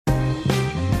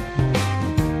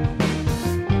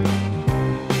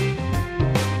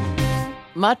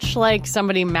Much like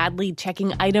somebody madly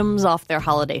checking items off their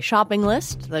holiday shopping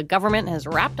list, the government has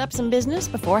wrapped up some business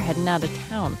before heading out of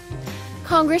town.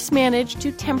 Congress managed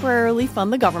to temporarily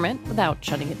fund the government without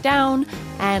shutting it down,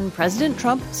 and President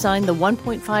Trump signed the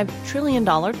 $1.5 trillion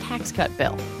tax cut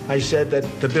bill. I said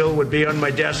that the bill would be on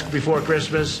my desk before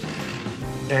Christmas,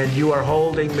 and you are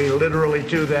holding me literally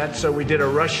to that, so we did a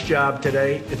rush job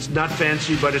today. It's not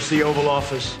fancy, but it's the Oval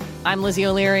Office. I'm Lizzie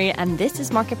O'Leary, and this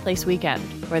is Marketplace Weekend,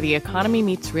 where the economy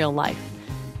meets real life.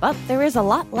 But there is a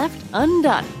lot left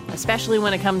undone, especially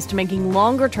when it comes to making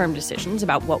longer-term decisions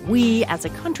about what we, as a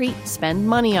country, spend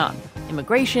money on.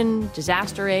 Immigration,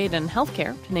 disaster aid, and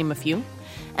healthcare, to name a few.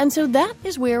 And so that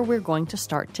is where we're going to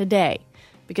start today,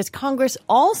 because Congress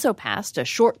also passed a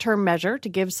short-term measure to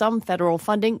give some federal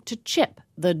funding to CHIP,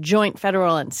 the Joint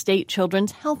Federal and State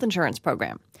Children's Health Insurance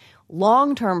Program.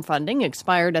 Long-term funding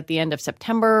expired at the end of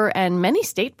September, and many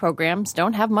state programs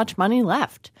don't have much money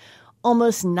left.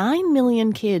 Almost 9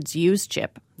 million kids use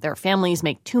CHIP. Their families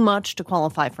make too much to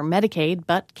qualify for Medicaid,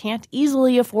 but can't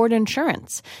easily afford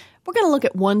insurance. We're going to look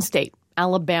at one state,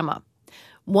 Alabama.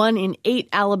 1 in 8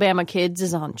 Alabama kids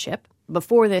is on CHIP.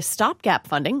 Before this stopgap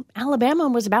funding, Alabama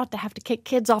was about to have to kick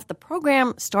kids off the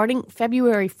program starting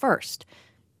February 1st.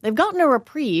 They've gotten a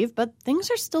reprieve, but things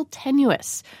are still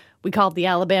tenuous. We called the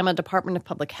Alabama Department of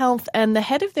Public Health, and the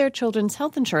head of their children's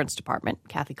health insurance department,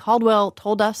 Kathy Caldwell,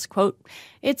 told us, quote,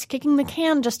 "It's kicking the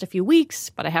can just a few weeks,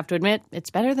 but I have to admit,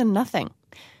 it's better than nothing."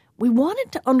 We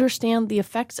wanted to understand the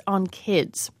effects on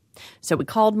kids. So we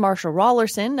called Marsha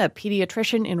Rollerson, a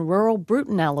pediatrician in rural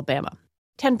Bruton, Alabama.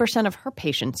 10% of her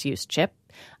patients use CHIP.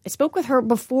 I spoke with her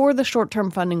before the short-term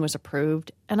funding was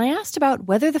approved, and I asked about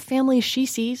whether the families she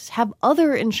sees have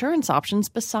other insurance options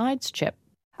besides CHIP.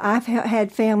 I've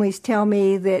had families tell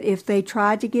me that if they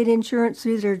tried to get insurance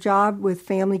through their job with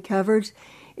family coverage,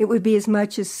 it would be as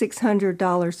much as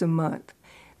 $600 a month.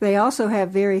 They also have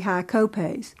very high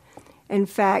copays. In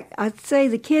fact, I'd say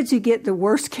the kids who get the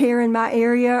worst care in my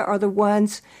area are the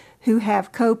ones who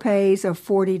have copays of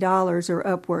 $40 or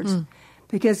upwards.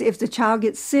 Because if the child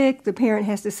gets sick, the parent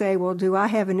has to say, well, do I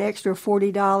have an extra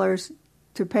 $40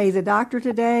 to pay the doctor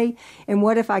today? And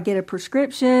what if I get a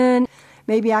prescription?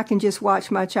 Maybe I can just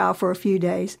watch my child for a few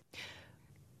days.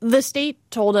 The state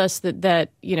told us that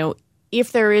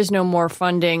if there is no more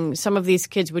funding, some of these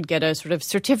kids would get a sort of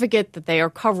certificate that they are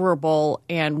coverable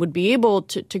and would be able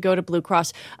to go to Blue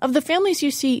Cross. Of the families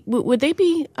you see, would they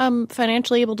be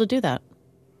financially able to do that?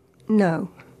 No.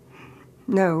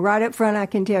 Right up front, I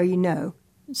can tell you no.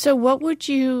 So what would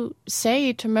you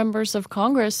say to members of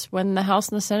Congress when the House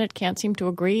and the Senate can't seem to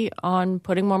agree on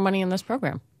putting more money in this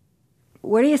program?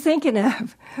 What are you thinking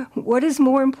of? What is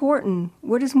more important?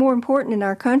 What is more important in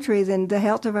our country than the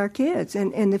health of our kids?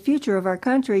 And the future of our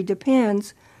country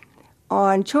depends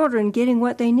on children getting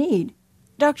what they need.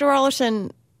 Dr. Rollerson,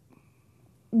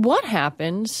 what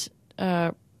happens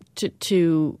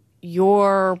to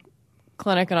your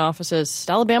clinic and offices?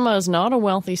 Alabama is not a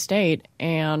wealthy state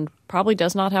and probably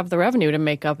does not have the revenue to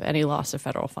make up any loss of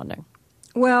federal funding.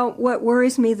 Well, what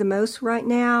worries me the most right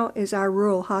now is our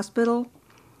rural hospital.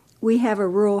 We have a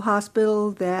rural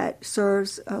hospital that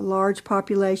serves a large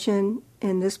population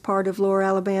in this part of Lower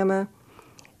Alabama,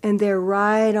 and they're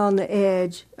right on the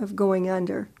edge of going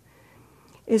under.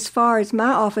 As far as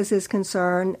my office is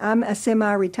concerned, I'm a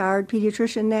semi-retired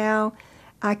pediatrician now.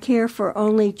 I care for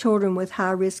only children with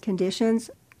high-risk conditions.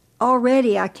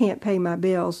 Already, I can't pay my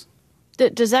bills.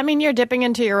 Does that mean you're dipping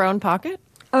into your own pocket?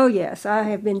 Oh, yes. I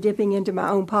have been dipping into my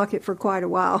own pocket for quite a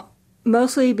while.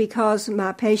 Mostly because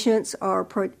my patients are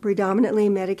predominantly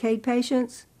Medicaid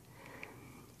patients,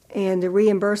 and the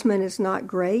reimbursement is not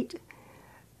great.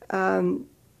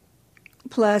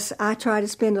 Plus, I try to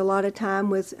spend a lot of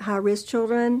time with high-risk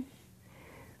children,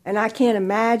 and I can't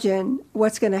imagine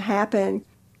what's going to happen.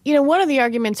 One of the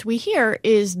arguments we hear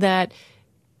is that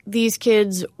these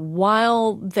kids,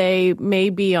 while they may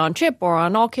be on CHIP or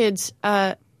on All Kids,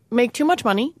 make too much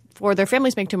money, or their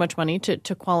families make too much money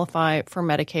to qualify for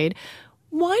Medicaid.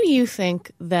 Why do you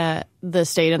think that the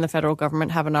state and the federal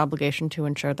government have an obligation to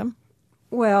insure them?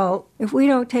 Well, if we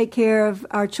don't take care of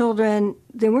our children,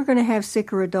 then we're going to have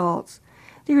sicker adults.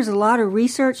 There's a lot of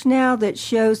research now that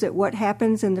shows that what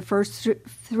happens in the first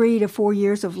 3 to 4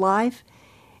 years of life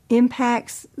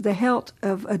impacts the health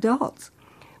of adults.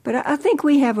 But I think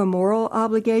we have a moral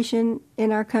obligation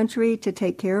in our country to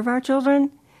take care of our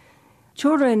children.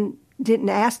 Children didn't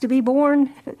ask to be born.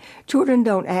 Children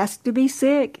don't ask to be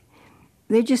sick.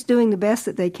 They're just doing the best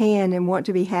that they can and want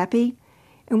to be happy.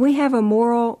 And we have a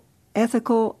moral,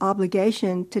 ethical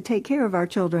obligation to take care of our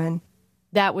children.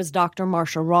 That was Dr.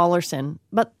 Marsha Rollerson.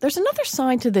 But there's another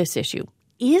side to this issue.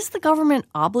 is the government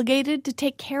obligated to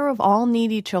take care of all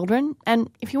needy children? And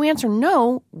if you answer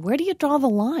no, where do you draw the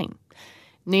line?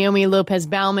 Naomi Lopez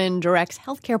Bauman directs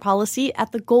healthcare policy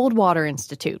at the Goldwater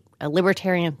Institute, a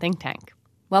libertarian think tank.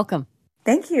 Welcome.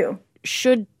 Thank you.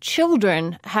 Should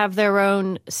children have their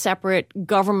own separate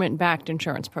government-backed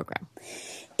insurance program?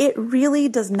 It really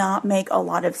does not make a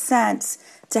lot of sense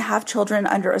to have children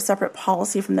under a separate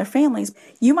policy from their families.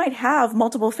 You might have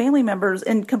multiple family members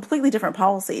in completely different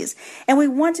policies, and we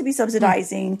want to be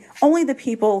subsidizing only the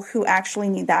people who actually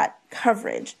need that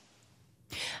coverage.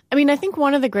 I mean, I think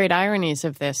one of the great ironies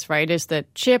of this, right, is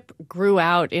that CHIP grew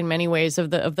out in many ways of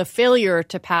the failure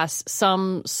to pass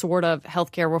some sort of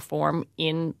healthcare reform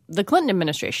in the Clinton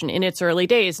administration in its early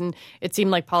days. And it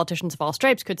seemed like politicians of all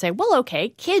stripes could say, well, OK,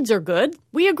 kids are good.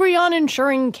 We agree on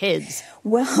insuring kids.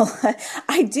 Well,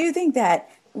 I do think that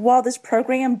while this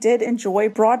program did enjoy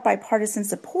broad bipartisan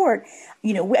support,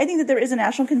 I think that there is a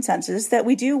national consensus that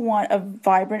we do want a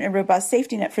vibrant and robust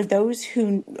safety net for those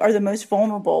who are the most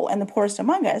vulnerable and the poorest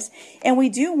among us. And we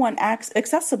do want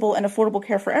accessible and affordable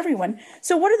care for everyone.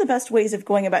 So what are the best ways of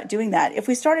going about doing that? If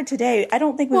we started today, I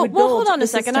don't think we would build. Well, hold on a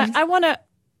second. I want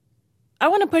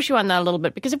to push you on that a little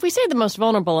bit, because if we say the most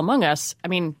vulnerable among us, I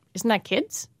mean, isn't that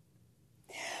kids?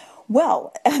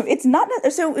 Well, it's not.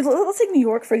 So let's take New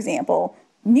York, for example.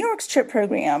 New York's CHIP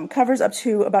program covers up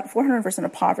to about 400%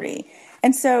 of poverty.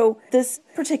 And so this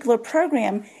particular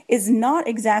program is not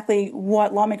exactly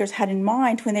what lawmakers had in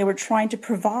mind when they were trying to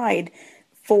provide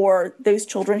for those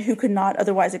children who could not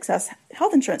otherwise access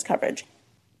health insurance coverage.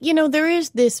 There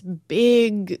is this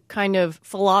big kind of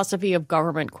philosophy of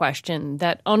government question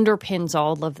that underpins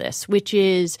all of this, which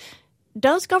is,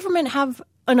 does government have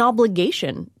an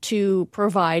obligation to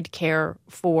provide care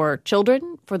for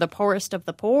children, for the poorest of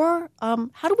the poor? How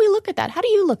do we look at that? How do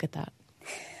you look at that?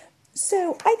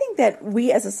 So I think that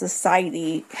we as a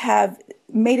society have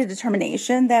made a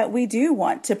determination that we do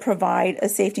want to provide a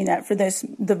safety net for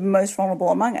the most vulnerable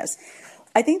among us.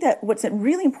 I think that what's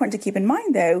really important to keep in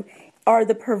mind, though, are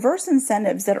the perverse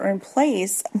incentives that are in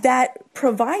place that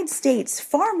provide states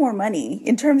far more money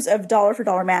in terms of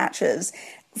dollar-for-dollar matches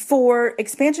for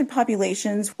expansion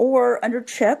populations or under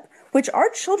CHIP, which are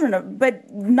children,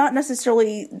 but not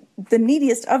necessarily the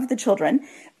neediest of the children,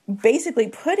 basically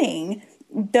putting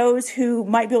those who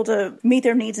might be able to meet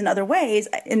their needs in other ways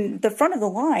in the front of the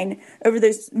line over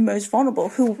those most vulnerable,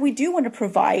 who we do want to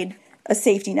provide a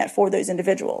safety net for those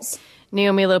individuals.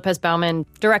 Naomi Lopez Bauman,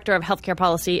 Director of Healthcare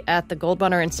Policy at the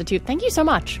Goldwater Institute. Thank you so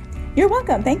much. You're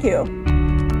welcome. Thank you.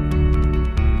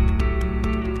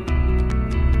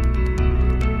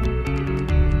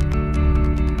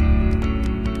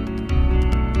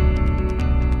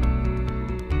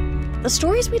 The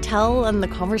stories we tell and the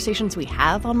conversations we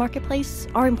have on Marketplace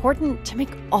are important to make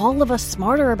all of us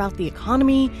smarter about the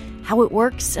economy, how it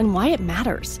works, and why it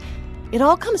matters. It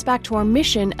all comes back to our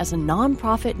mission as a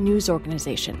nonprofit news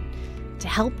organization to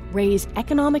help raise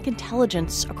economic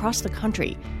intelligence across the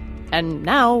country. And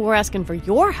now we're asking for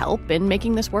your help in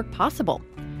making this work possible.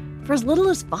 For as little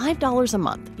as $5 a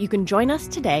month, you can join us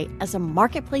today as a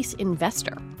Marketplace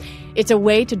investor. It's a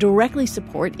way to directly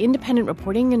support independent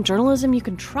reporting and journalism you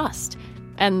can trust.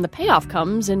 And the payoff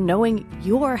comes in knowing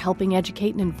you're helping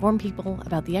educate and inform people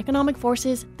about the economic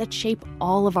forces that shape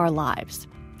all of our lives.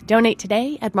 Donate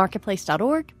today at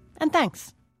marketplace.org, and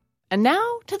thanks. And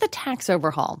now to the tax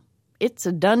overhaul. It's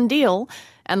a done deal,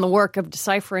 and the work of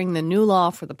deciphering the new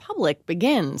law for the public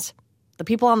begins. The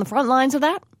people on the front lines of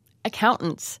that?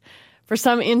 Accountants. For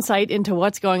some insight into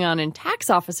what's going on in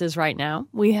tax offices right now,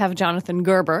 we have Jonathan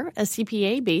Gerber, a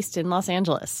CPA based in Los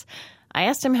Angeles. I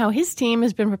asked him how his team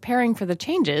has been preparing for the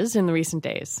changes in the recent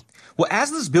days. Well, as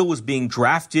this bill was being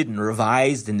drafted and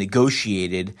revised and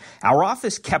negotiated, our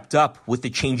office kept up with the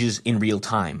changes in real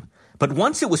time. But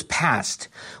once it was passed,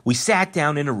 we sat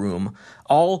down in a room,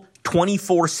 all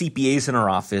 24 CPAs in our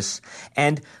office,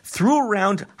 and threw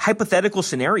around hypothetical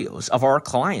scenarios of our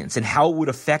clients and how it would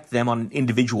affect them on an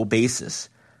individual basis.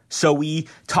 So we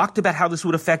talked about how this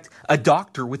would affect a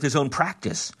doctor with his own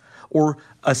practice, or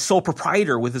a sole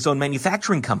proprietor with his own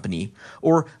manufacturing company,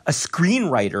 or a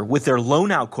screenwriter with their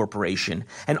loan-out corporation.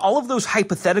 And all of those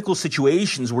hypothetical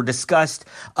situations were discussed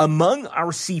among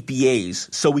our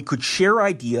CPAs so we could share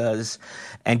ideas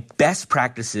and best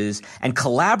practices and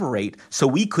collaborate so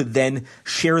we could then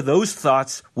share those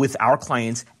thoughts with our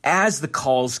clients as the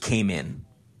calls came in.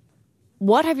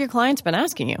 What have your clients been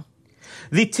asking you?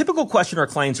 The typical question our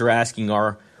clients are asking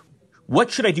are, what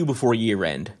should I do before year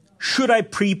end? Should I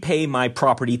prepay my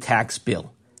property tax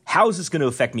bill? How is this going to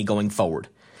affect me going forward?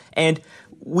 And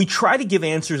we try to give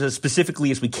answers as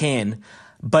specifically as we can,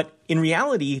 But in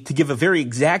reality, to give a very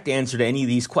exact answer to any of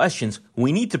these questions,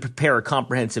 we need to prepare a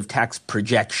comprehensive tax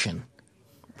projection.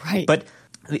 Right. But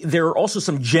there are also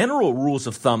some general rules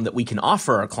of thumb that we can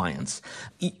offer our clients.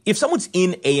 If someone's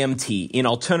in AMT, in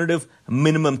alternative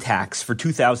minimum tax for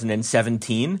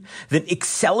 2017, then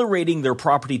accelerating their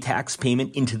property tax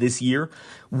payment into this year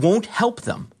won't help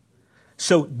them.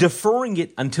 So deferring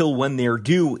it until when they're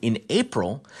due in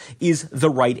April is the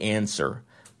right answer,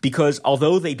 because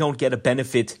although they don't get a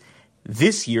benefit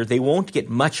this year, they won't get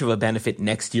much of a benefit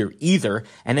next year either,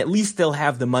 and at least they'll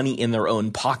have the money in their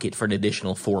own pocket for an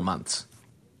additional 4 months.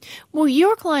 Well,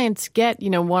 your clients get,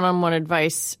 one-on-one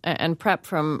advice and prep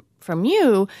from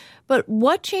you, but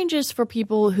what changes for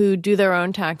people who do their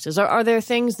own taxes? Are there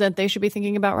things that they should be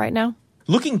thinking about right now?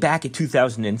 Looking back at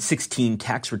 2016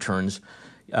 tax returns,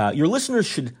 your listeners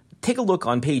should take a look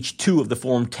on page 2 of the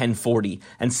Form 1040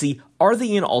 and see, are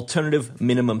they in alternative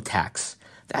minimum tax?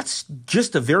 That's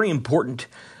just a very important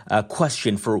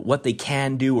question for what they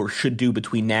can do or should do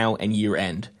between now and year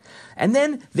end. And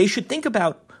then they should think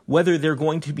about whether they're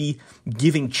going to be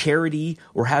giving charity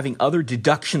or having other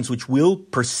deductions which will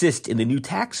persist in the new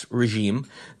tax regime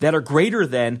that are greater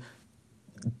than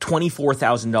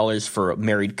 $24,000 for a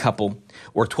married couple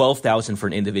or $12,000 for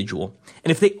an individual.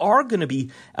 And if they are going to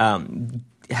be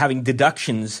having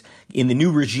deductions in the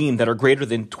new regime that are greater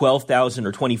than $12,000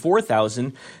 or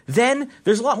 $24,000, then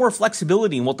there's a lot more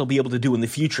flexibility in what they'll be able to do in the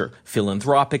future,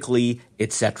 philanthropically,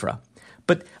 etc.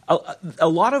 But a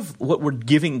lot of what we're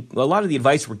giving, a lot of the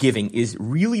advice we're giving is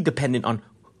really dependent on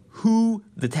who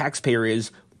the taxpayer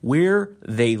is, where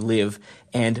they live,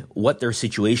 and what their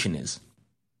situation is.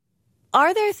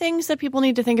 Are there things that people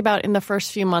need to think about in the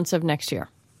first few months of next year?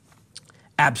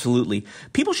 Absolutely.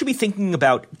 People should be thinking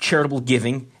about charitable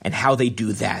giving and how they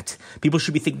do that. People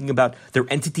should be thinking about their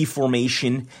entity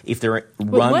formation if they're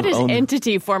run. What is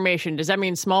entity formation? Does that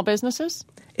mean small businesses?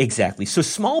 Exactly. So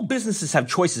small businesses have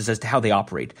choices as to how they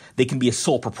operate. They can be a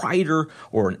sole proprietor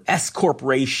or an S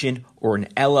corporation or an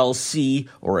LLC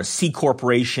or a C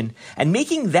corporation. And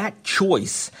making that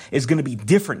choice is going to be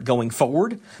different going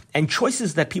forward. And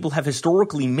choices that people have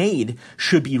historically made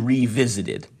should be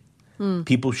revisited.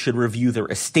 People should review their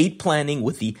estate planning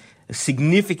with the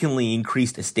significantly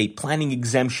increased estate planning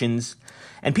exemptions.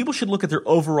 And people should look at their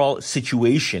overall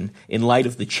situation in light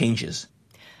of the changes.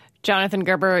 Jonathan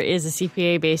Gerber is a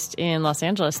CPA based in Los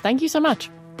Angeles. Thank you so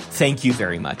much. Thank you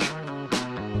very much.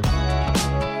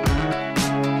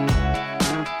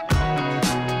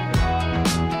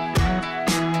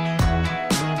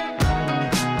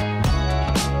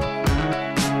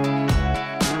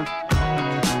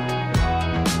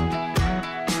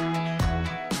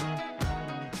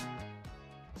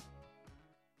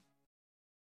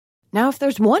 Now, if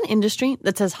there's one industry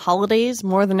that says holidays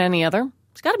more than any other,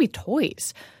 it's got to be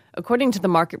toys. According to the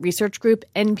market research group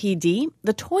NPD,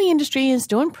 the toy industry is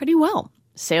doing pretty well.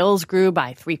 Sales grew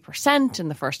by 3% in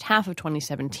the first half of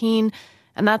 2017,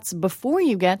 and that's before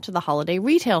you get to the holiday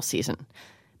retail season.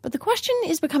 But the question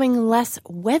is becoming less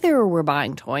whether we're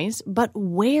buying toys, but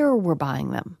where we're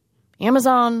buying them.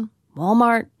 Amazon,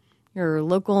 Walmart, your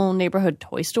local neighborhood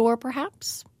toy store,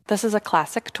 perhaps? This is a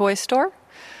classic toy store.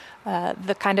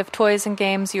 The kind of toys and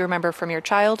games you remember from your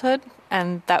childhood.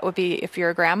 And that would be if you're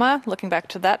a grandma looking back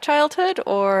to that childhood,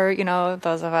 or,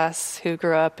 those of us who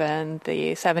grew up in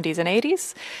the 70s and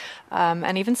 80s.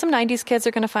 And even some 90s kids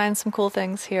are going to find some cool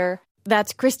things here.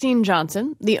 That's Christine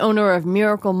Johnson, the owner of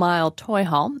Miracle Mile Toy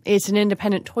Hall. It's an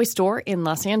independent toy store in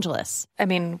Los Angeles. I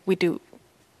mean, we do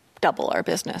double our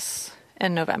business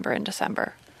in November and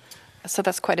December. So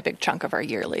that's quite a big chunk of our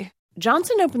yearly.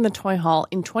 Johnson opened the toy hall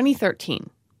in 2013,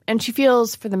 and she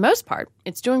feels, for the most part,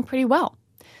 it's doing pretty well.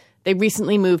 They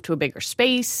recently moved to a bigger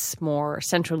space, more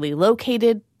centrally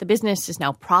located. The business is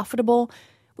now profitable,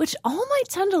 which all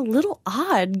might sound a little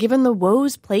odd given the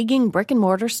woes plaguing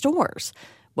brick-and-mortar stores.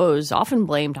 Woes often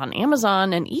blamed on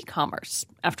Amazon and e-commerce.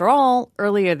 After all,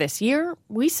 earlier this year,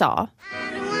 we saw...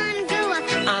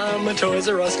 I'm a Toys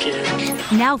R Us kid.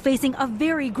 Now facing a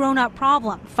very grown-up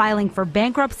problem, filing for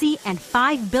bankruptcy and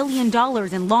 $5 billion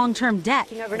in long-term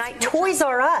debt. Overnight, Toys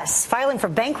R Us filing for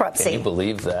bankruptcy. Can you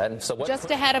believe that? So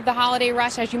just ahead of the holiday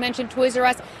rush, as you mentioned, Toys R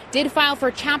Us did file for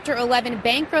Chapter 11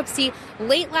 bankruptcy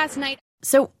late last night.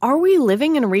 So are we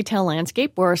living in a retail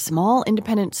landscape where a small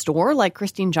independent store like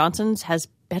Christine Johnson's has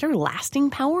better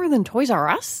lasting power than Toys R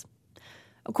Us?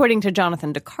 According to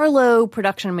Jonathan DiCarlo,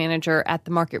 production manager at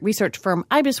the market research firm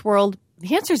IBISWorld,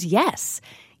 the answer is yes.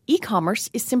 E-commerce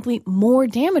is simply more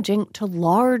damaging to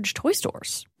large toy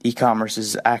stores. E-commerce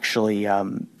is actually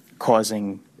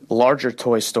causing larger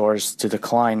toy stores to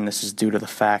decline. This is due to the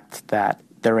fact that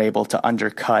they're able to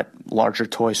undercut larger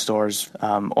toy stores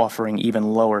offering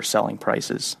even lower selling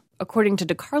prices. According to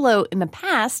DeCarlo, in the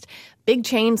past, big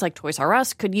chains like Toys R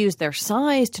Us could use their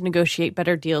size to negotiate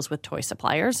better deals with toy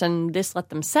suppliers, and this let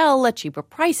them sell at cheaper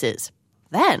prices.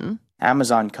 Then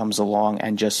Amazon comes along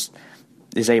and just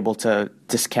is able to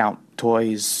discount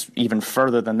toys even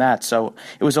further than that. So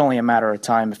it was only a matter of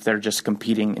time if they're just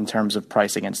competing in terms of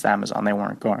price against Amazon. They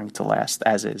weren't going to last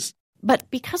as is. But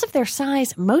because of their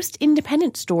size, most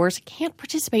independent stores can't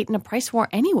participate in a price war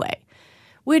anyway,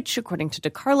 which, according to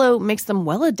DeCarlo, makes them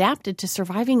well adapted to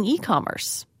surviving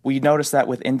e-commerce. We noticed that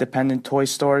with independent toy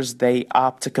stores, they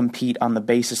opt to compete on the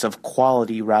basis of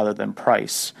quality rather than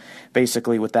price.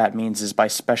 Basically, what that means is by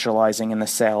specializing in the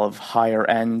sale of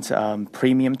higher-end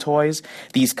premium toys,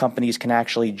 these companies can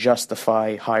actually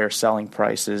justify higher selling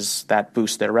prices that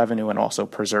boost their revenue and also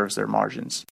preserves their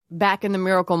margins. Back in the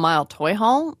Miracle Mile Toy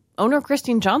Hall, owner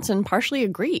Christine Johnson partially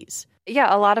agrees.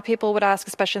 Yeah, a lot of people would ask,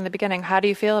 especially in the beginning, how do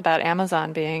you feel about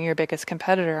Amazon being your biggest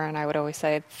competitor? And I would always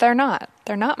say, they're not.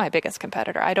 They're not my biggest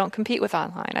competitor. I don't compete with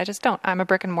online. I just don't. I'm a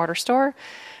brick and mortar store.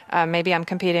 Maybe I'm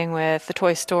competing with the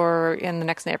toy store in the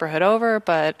next neighborhood over,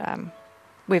 but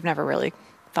we've never really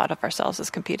thought of ourselves as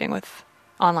competing with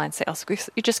online sales.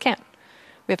 You just can't.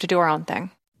 We have to do our own thing.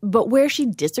 But where she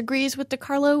disagrees with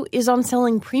DeCarlo is on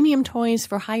selling premium toys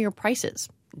for higher prices.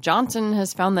 Johnson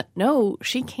has found that, no,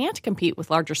 she can't compete with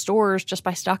larger stores just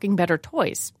by stocking better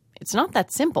toys. It's not that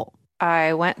simple.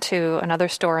 I went to another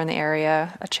store in the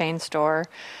area, a chain store,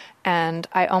 and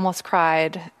I almost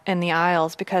cried in the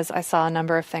aisles because I saw a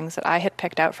number of things that I had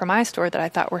picked out for my store that I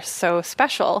thought were so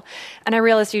special. And I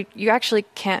realized you actually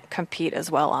can't compete as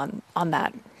well on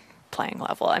that playing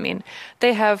level. I mean,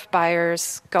 they have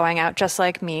buyers going out just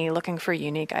like me looking for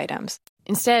unique items.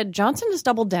 Instead, Johnson has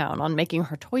doubled down on making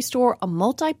her toy store a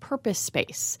multi-purpose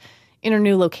space. In her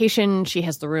new location, she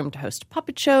has the room to host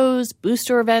puppet shows,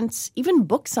 booster events, even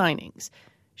book signings.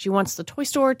 She wants the toy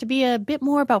store to be a bit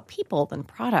more about people than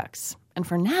products. And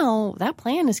for now, that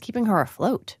plan is keeping her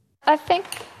afloat. I think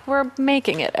we're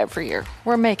making it every year.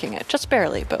 We're making it. Just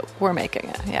barely, but we're making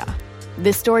it, yeah.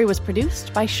 This story was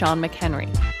produced by Sean McHenry.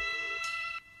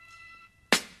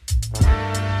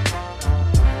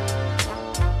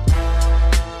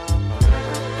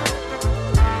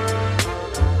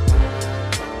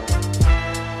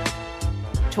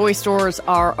 Toy stores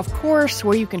are, of course,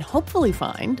 where you can hopefully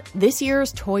find this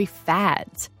year's toy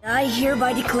fads. I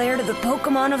hereby declare to the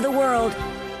Pokemon of the world,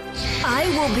 I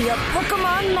will be a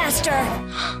Pokemon master.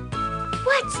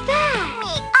 What's that?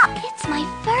 Me up, it's my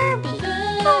Furby.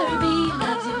 Furby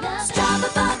loves you, loves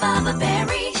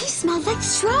Strawberry. She smells like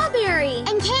strawberry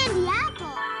and candy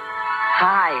apple.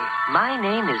 Hi, my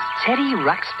name is Teddy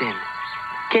Ruxpin.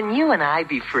 Can you and I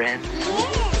be friends?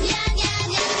 Yeah.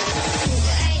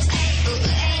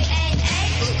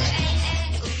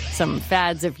 Some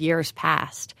fads of years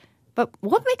past. But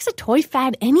what makes a toy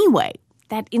fad anyway?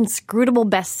 That inscrutable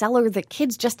bestseller that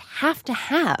kids just have to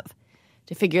have.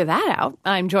 To figure that out,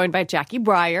 I'm joined by Jackie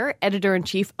Breyer,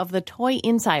 editor-in-chief of the Toy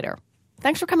Insider.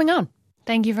 Thanks for coming on.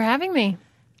 Thank you for having me.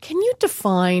 Can you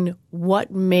define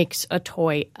what makes a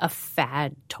toy a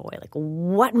fad toy? Like,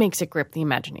 what makes it grip the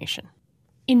imagination?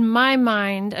 In my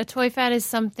mind, a toy fad is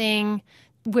something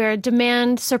where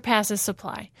demand surpasses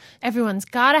supply. Everyone's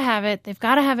got to have it. They've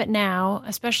got to have it now,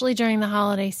 especially during the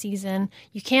holiday season.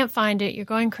 You can't find it. You're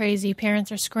going crazy.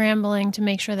 Parents are scrambling to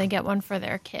make sure they get one for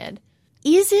their kid.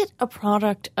 Is it a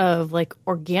product of like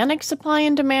organic supply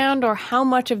and demand, or how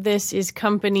much of this is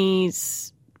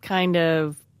companies kind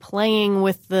of playing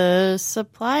with the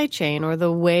supply chain or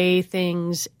the way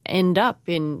things end up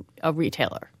in a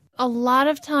retailer? A lot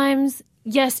of times,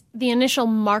 yes, the initial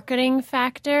marketing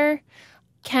factor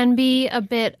can be a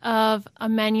bit of a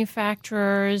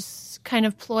manufacturer's kind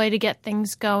of ploy to get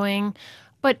things going.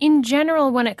 But in general,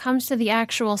 when it comes to the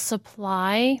actual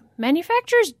supply,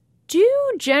 manufacturers do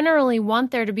generally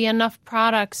want there to be enough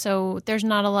product so there's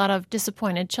not a lot of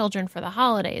disappointed children for the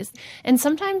holidays. And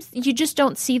sometimes you just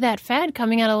don't see that fad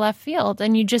coming out of left field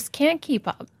and you just can't keep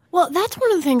up. Well, that's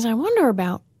one of the things I wonder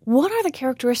about. What are the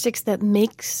characteristics that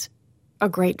makes a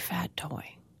great fad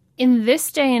toy? In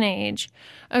this day and age,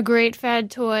 a great fad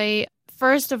toy,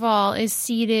 first of all, is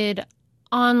seeded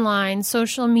online,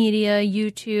 social media,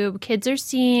 YouTube. Kids are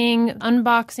seeing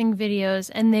unboxing videos,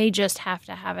 and they just have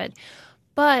to have it.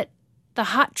 But the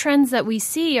hot trends that we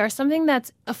see are something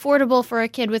that's affordable for a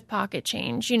kid with pocket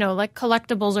change. You know, like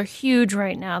collectibles are huge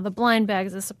right now, the blind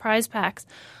bags, the surprise packs.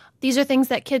 These are things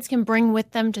that kids can bring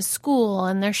with them to school,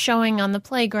 and they're showing on the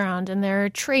playground, and they're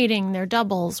trading their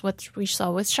doubles, which we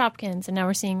saw with Shopkins, and now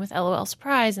we're seeing with LOL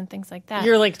Surprise and things like that.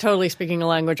 You're like totally speaking a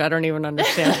language I don't even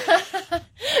understand.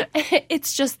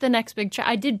 It's just the next big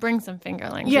I did bring some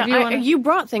fingerlings. Yeah, you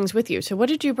brought things with you. So what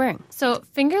did you bring? So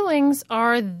fingerlings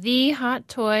are the hot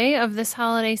toy of this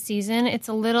holiday season. It's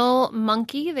a little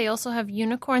monkey. They also have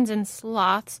unicorns and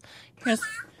sloths.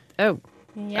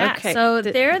 Yeah, okay. So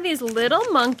there are these little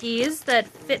monkeys that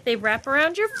fit. They wrap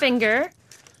around your finger,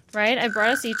 right? I brought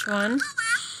us each one.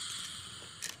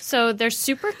 So they're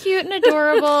super cute and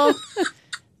adorable.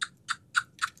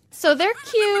 So they're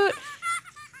cute.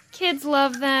 Kids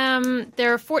love them.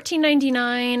 They're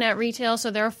 $14.99 at retail,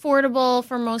 so they're affordable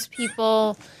for most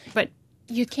people. But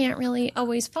you can't really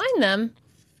always find them.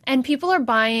 And people are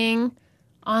buying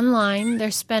online.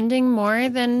 They're spending more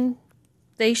than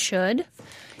they should.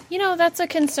 You know, that's a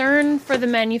concern for the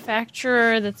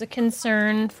manufacturer. That's a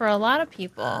concern for a lot of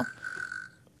people.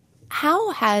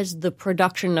 How has the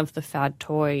production of the fad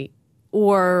toy,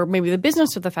 or maybe the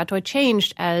business of the fad toy,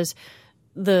 changed as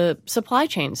the supply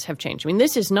chains have changed? I mean,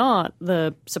 this is not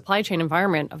the supply chain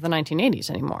environment of the 1980s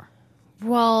anymore.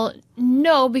 Well,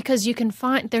 no, because you can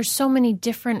there's so many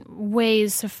different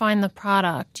ways to find the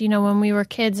product. You know, when we were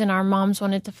kids and our moms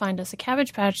wanted to find us a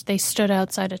Cabbage Patch, they stood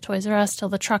outside of Toys R Us till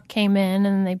the truck came in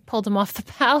and they pulled them off the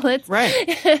pallets.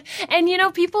 Right. And, you know,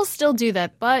 people still do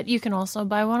that, but you can also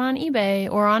buy one on eBay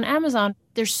or on Amazon.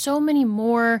 There's so many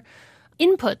more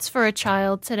inputs for a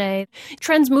child today.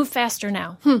 Trends move faster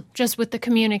now, just with the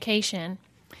communication.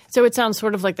 So it sounds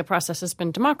sort of like the process has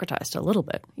been democratized a little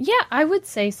bit. Yeah, I would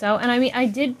say so. And I mean, I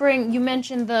did bring, you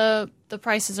mentioned the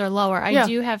prices are lower. I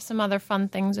do have some other fun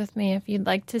things with me if you'd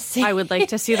like to see. I would like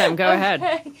to see them. Go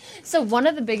ahead. So one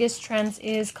of the biggest trends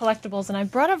is collectibles, and I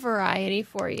brought a variety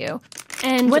for you.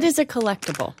 And what is a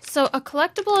collectible? So a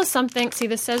collectible is something, see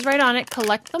this says right on it,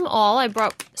 collect them all. I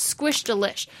brought Squish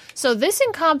Delish. So this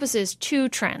encompasses two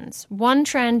trends. One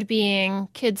trend being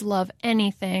kids love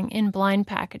anything in blind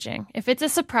packaging. If it's a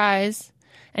surprise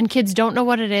and kids don't know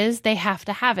what it is, they have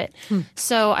to have it.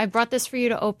 So I brought this for you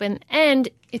to open, and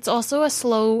it's also a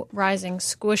slow rising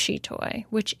squishy toy,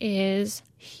 which is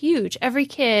huge. Every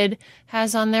kid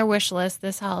has on their wish list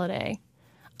this holiday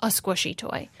a squishy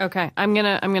toy. Okay, I'm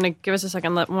gonna give us a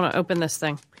second. I want to open this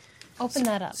thing. Open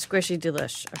that up. Squishy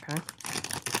Delish. Okay.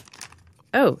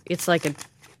 Oh, it's like a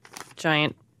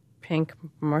giant pink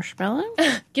marshmallow.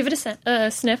 Give it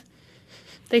a sniff.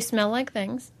 They smell like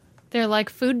things. They're like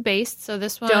food-based, so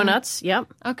this one... Donuts, yep.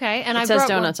 Okay, and it says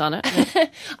donuts on it. Yeah.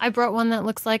 I brought one that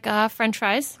looks like French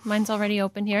fries. Mine's already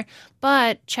open here.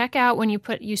 But check out when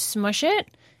you smush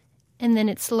it, and then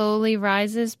it slowly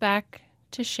rises back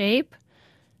to shape.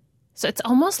 So it's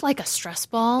almost like a stress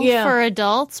ball for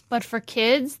adults, but for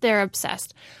kids, they're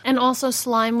obsessed. And also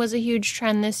slime was a huge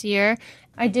trend this year.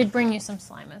 I did bring you some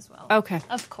slime as well. Okay.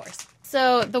 Of course.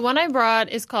 So the one I brought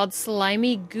is called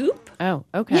Slimy Goop. Oh,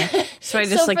 okay. So I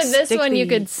just for this one, you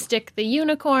could stick the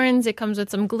unicorns. It comes with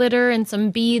some glitter and some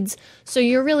beads. So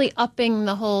you're really upping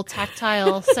the whole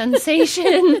tactile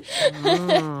sensation.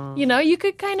 You know, you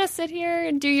could kind of sit here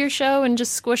and do your show and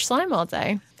just squish slime all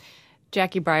day.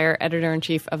 Jackie Breyer,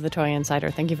 Editor-in-Chief of The Toy Insider.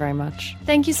 Thank you very much.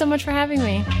 Thank you so much for having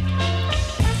me.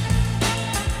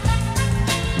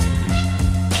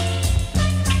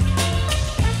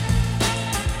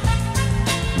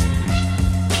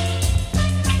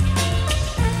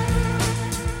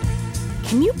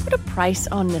 Can you put a price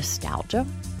on nostalgia?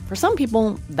 For some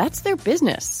people, that's their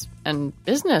business, and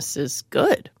business is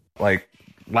good. Like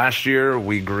last year,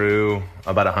 we grew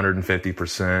about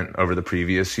 150% over the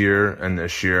previous year, and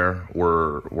this year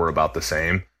we're about the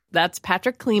same. That's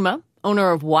Patrick Klima,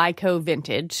 owner of Wyco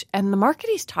Vintage, and the market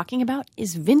he's talking about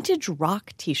is vintage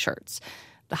rock T-shirts.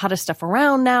 The hottest stuff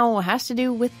around now has to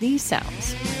do with these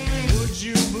sounds. Would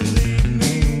you believe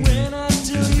me when I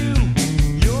tell you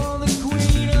you're the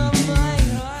queen of my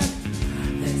heart?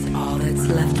 That's all that's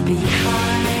left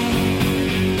behind.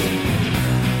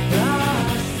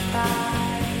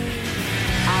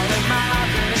 I live my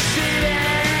life in the city.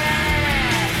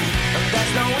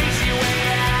 There's no easy way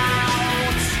out.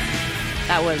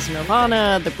 That was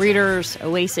Nirvana, The Breeders,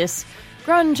 Oasis,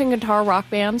 grunge and guitar rock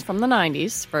bands from the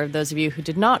 90s, for those of you who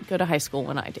did not go to high school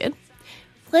when I did.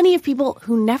 Plenty of people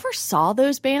who never saw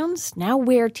those bands now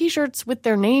wear T-shirts with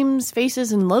their names,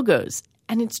 faces, and logos,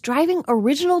 and it's driving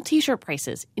original T-shirt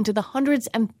prices into the hundreds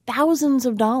and thousands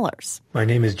of dollars. My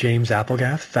name is James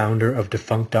Applegath, founder of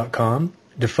Defunct.com.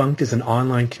 Defunct is an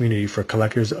online community for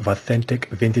collectors of authentic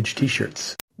vintage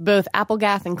T-shirts. Both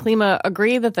Applegath and Klima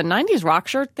agree that the 90s rock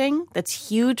shirt thing that's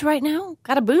huge right now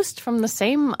got a boost from the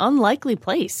same unlikely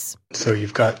place. So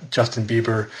you've got Justin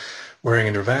Bieber wearing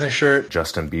a Nirvana shirt.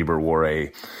 Justin Bieber wore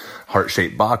a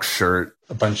heart-shaped box shirt.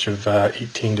 A bunch of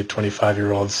 18 to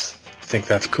 25-year-olds think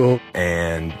that's cool.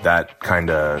 And that kind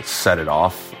of set it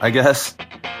off, I guess.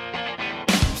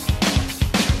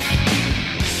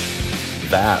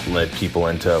 That led people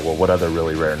into, well, what other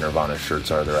really rare Nirvana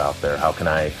shirts are there out there? How can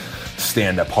I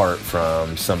stand apart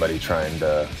from somebody trying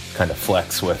to kind of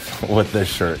flex with this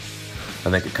shirt? I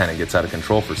think it kind of gets out of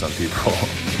control for some people.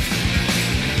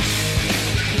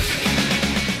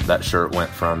 That shirt went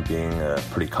from being a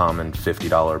pretty common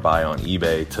 $50 buy on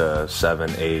eBay to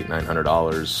 $700, $800,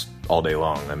 $900 all day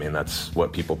long. I mean, that's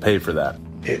what people pay for that.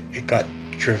 It got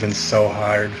driven so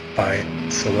hard by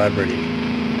celebrity.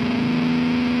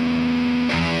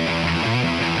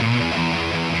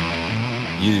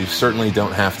 You certainly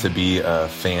don't have to be a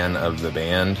fan of the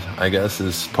band, I guess,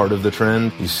 is part of the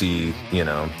trend. You see,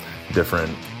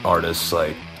 different artists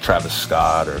like Travis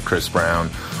Scott or Chris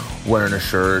Brown wearing a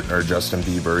shirt, or Justin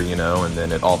Bieber, and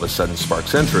then it all of a sudden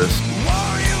sparks interest.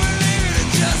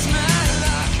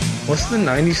 Most of the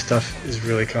 90s stuff is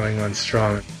really coming on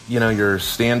strong. Your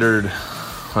standard,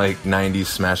 90s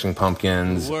Smashing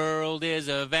Pumpkins. The world is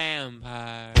a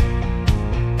vampire.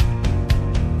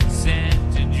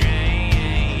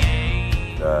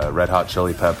 Red Hot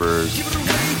Chili Peppers.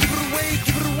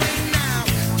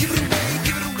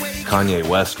 Kanye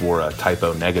West wore a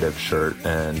Typo Negative shirt,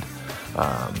 and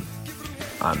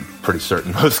I'm pretty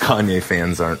certain most Kanye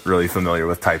fans aren't really familiar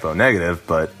with Typo Negative,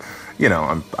 but,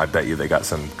 I bet you they got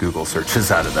some Google searches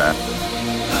out of that.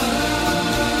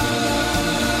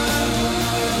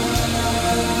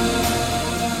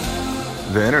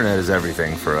 The internet is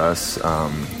everything for us.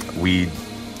 We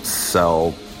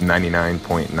sell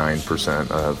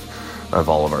 99.9% of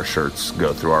all of our shirts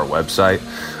go through our website.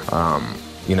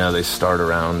 They start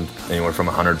around anywhere from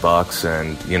 $100,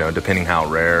 and, depending how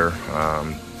rare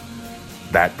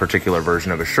that particular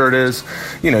version of a shirt is,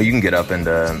 you can get up into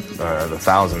the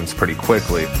thousands pretty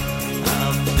quickly.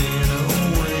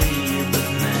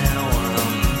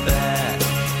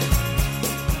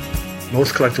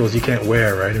 Most collectibles you can't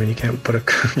wear, right? I mean, you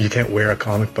can't wear a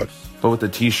comic book. But with the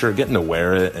t-shirt, getting to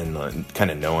wear it and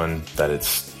kind of knowing that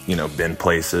it's, been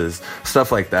places,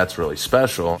 stuff like that's really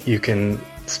special. You can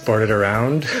sport it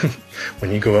around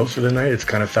when you go out for the night. It's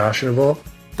kind of fashionable.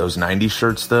 Those 90s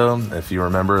shirts, though, if you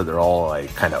remember, they're all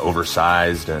kind of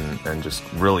oversized and just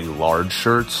really large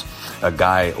shirts. A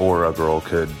guy or a girl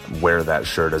could wear that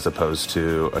shirt as opposed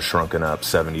to a shrunken up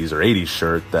 70s or 80s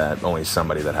shirt that only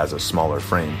somebody that has a smaller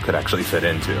frame could actually fit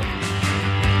into.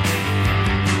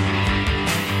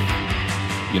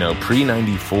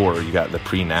 Pre-94, you got the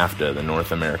pre-NAFTA, the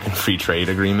North American Free Trade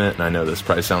Agreement. And I know this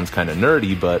probably sounds kind of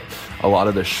nerdy, but a lot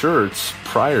of the shirts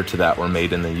prior to that were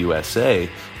made in the USA,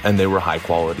 and they were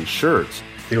high-quality shirts.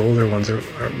 The older ones are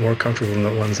more comfortable than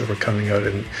the ones that were coming out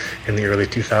in the early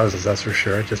 2000s, that's for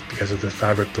sure, just because of the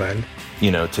fabric blend.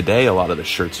 Today, a lot of the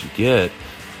shirts you get,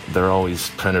 they're always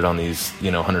printed on these,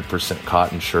 100%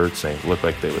 cotton shirts. They look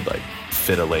like they would,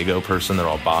 fit a Lego person. They're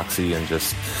all boxy and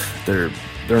just, they're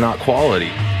not quality.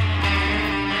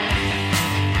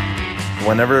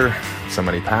 Whenever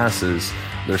somebody passes,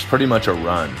 there's pretty much a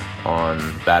run on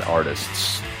that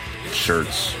artist's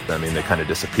shirts. I mean, they kind of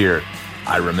disappear.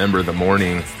 I remember the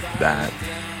morning that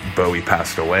Bowie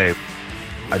passed away.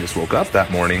 I just woke up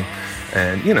that morning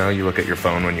and, you look at your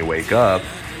phone when you wake up,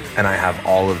 and I have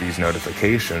all of these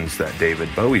notifications that David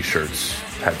Bowie shirts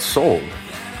had sold.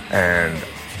 And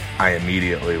I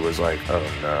immediately was like, oh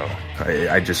no.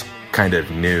 I just kind of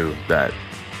knew that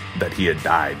he had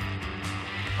died.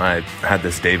 I had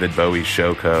this David Bowie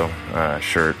Shoko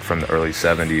shirt from the early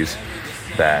 70s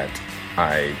that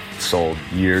I sold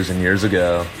years and years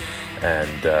ago,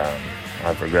 and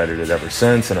I've regretted it ever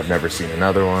since, and I've never seen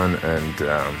another one, and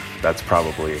that's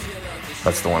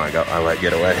the one I let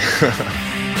get away.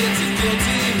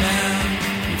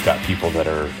 You've got people that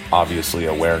are obviously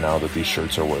aware now that these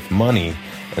shirts are worth money,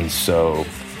 and so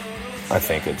I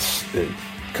think it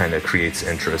kind of creates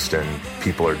interest, and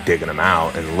people are digging them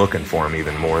out and looking for them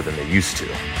even more than they used to.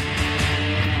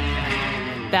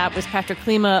 That was Patrick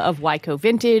Klima of Wyco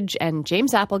Vintage and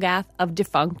James Applegath of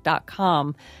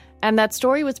Defunct.com. And that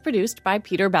story was produced by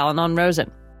Peter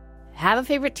Balanon-Rosen. Have a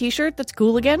favorite t-shirt that's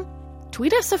cool again?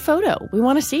 Tweet us a photo. We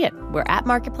want to see it. We're at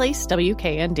Marketplace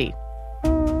WKND.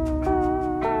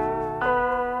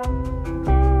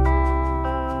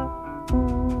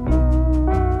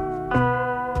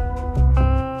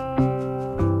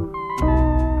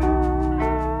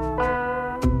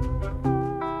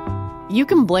 You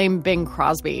can blame Bing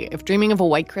Crosby if dreaming of a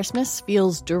white Christmas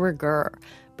feels de rigueur.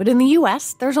 But in the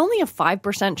U.S., there's only a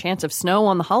 5% chance of snow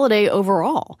on the holiday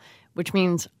overall, which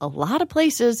means a lot of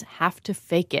places have to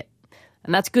fake it.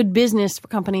 And that's good business for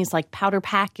companies like Powder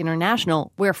Pack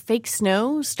International, where fake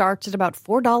snow starts at about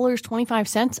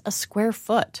 $4.25 a square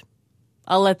foot.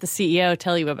 I'll let the CEO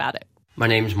tell you about it. My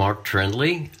name's Mark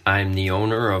Trendley. I'm the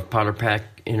owner of Powder Pack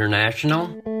International.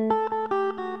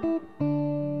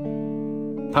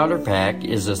 Powder Pack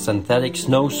is a synthetic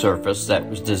snow surface that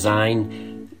was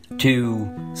designed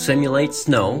to simulate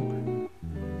snow.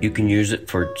 You can use it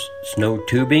for snow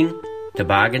tubing,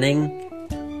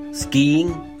 tobogganing,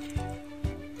 skiing.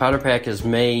 Powder Pack is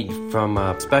made from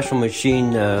a special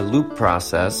machine loop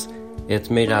process. It's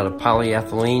made out of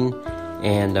polyethylene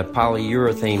and a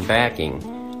polyurethane backing,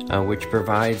 which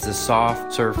provides a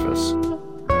soft surface.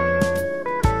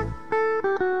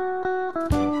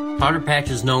 Powder Pack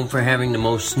is known for having the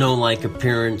most snow-like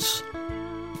appearance.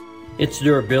 Its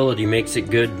durability makes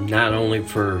it good not only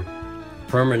for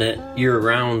permanent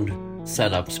year-round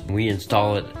setups. We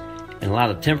install it in a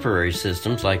lot of temporary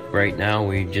systems, like right now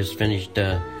we just finished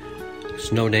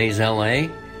Snow Days LA,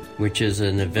 which is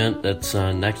an event that's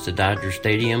next to Dodger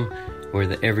Stadium,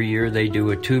 where every year they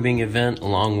do a tubing event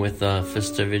along with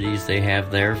festivities they have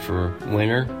there for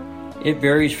winter. It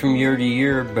varies from year to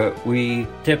year, but we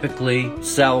typically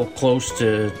sell close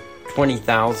to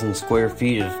 20,000 square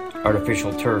feet of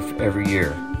artificial turf every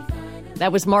year.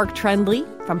 That was Mark Trendley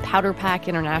from Powder Pack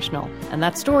International, and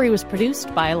that story was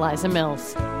produced by Eliza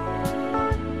Mills.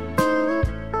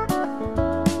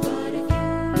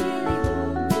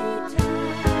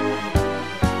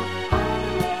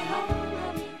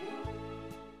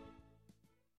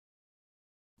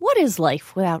 What is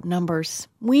life without numbers?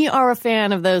 We are a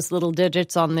fan of those little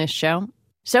digits on this show.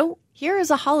 So here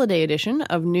is a holiday edition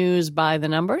of News by the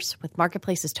Numbers with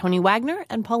Marketplace's Tony Wagner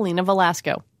and Paulina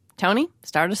Velasco. Tony,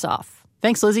 start us off.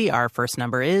 Thanks, Lizzie. Our first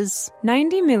number is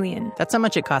 $90 million. That's how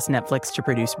much it cost Netflix to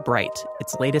produce Bright,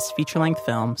 its latest feature-length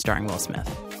film starring Will Smith.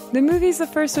 The movie's the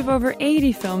first of over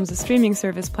 80 films the streaming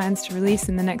service plans to release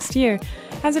in the next year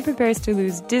as it prepares to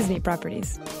lose Disney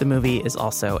properties. The movie is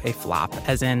also a flop,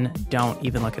 as in, don't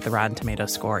even look at the Rotten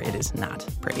Tomatoes score. It is not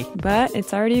pretty. But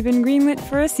it's already been greenlit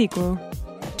for a sequel.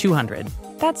 200.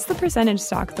 That's the percentage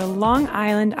stock the Long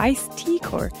Island Iced Tea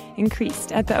Corp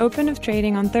increased at the open of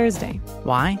trading on Thursday.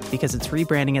 Why? Because it's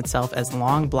rebranding itself as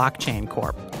Long Blockchain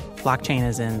Corp. Blockchain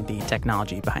is in the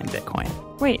technology behind Bitcoin.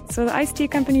 Wait, so the iced tea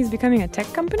company is becoming a tech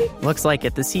company? Looks like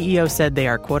it. The CEO said they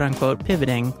are quote-unquote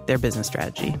pivoting their business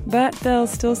strategy. But they'll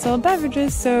still sell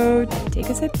beverages, so take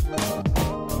a sip.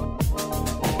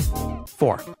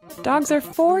 4. Dogs are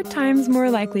 4 times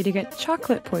more likely to get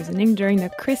chocolate poisoning during the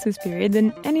Christmas period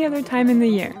than any other time in the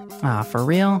year. Ah, for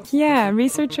real? Yeah,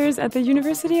 researchers at the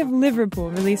University of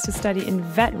Liverpool released a study in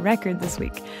Vet Record this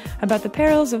week about the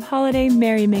perils of holiday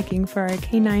merrymaking for our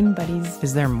canine buddies.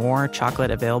 Is there more chocolate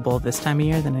available this time of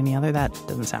year than any other? That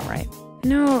doesn't sound right.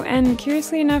 No, and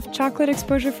curiously enough, chocolate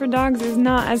exposure for dogs is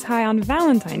not as high on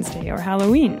Valentine's Day or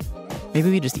Halloween.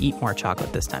 Maybe we just eat more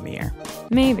chocolate this time of year.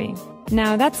 Maybe.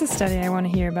 Now, that's a study I want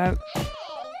to hear about.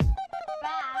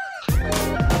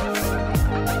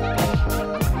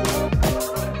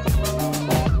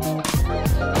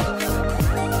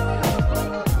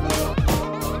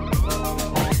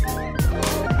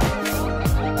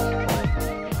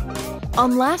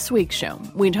 On last week's show,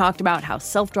 we talked about how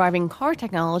self-driving car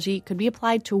technology could be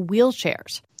applied to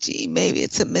wheelchairs. Gee, maybe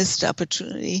it's a missed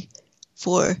opportunity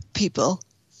for people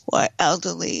who are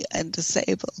elderly and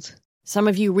disabled. Some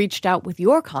of you reached out with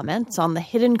your comments on the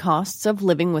hidden costs of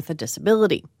living with a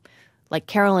disability. Like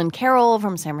Carolyn Carroll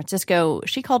from San Francisco,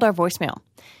 she called our voicemail.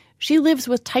 She lives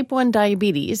with type 1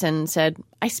 diabetes and said,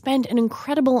 I spend an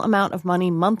incredible amount of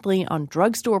money monthly on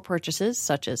drugstore purchases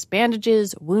such as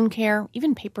bandages, wound care,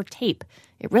 even paper tape.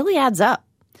 It really adds up.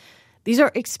 These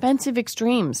are expensive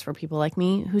extremes for people like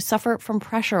me who suffer from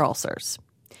pressure ulcers.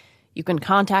 You can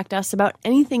contact us about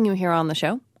anything you hear on the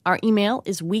show. Our email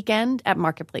is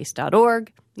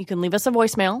weekend@marketplace.org. You can leave us a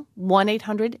voicemail,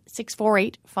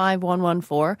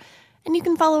 1-800-648-5114. And you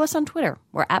can follow us on Twitter.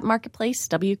 We're at Marketplace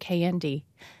WKND.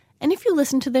 And if you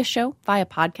listen to this show via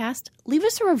podcast, leave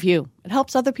us a review. It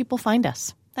helps other people find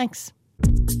us. Thanks.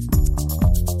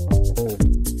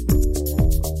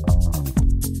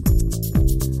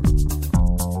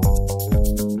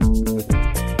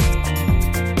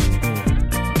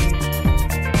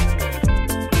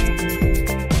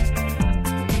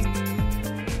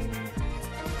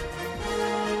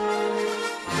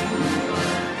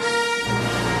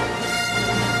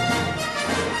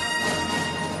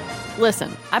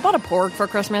 Listen, I bought a Porg for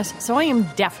Christmas, so I am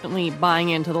definitely buying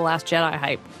into The Last Jedi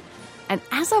hype. And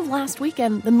as of last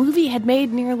weekend, the movie had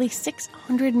made nearly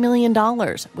 $600 million,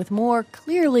 with more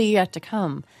clearly yet to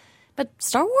come. But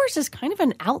Star Wars is kind of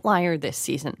an outlier this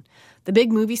season. The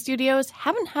big movie studios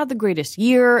haven't had the greatest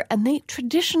year, and they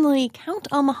traditionally count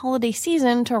on the holiday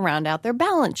season to round out their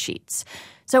balance sheets.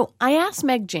 So I asked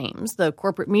Meg James, the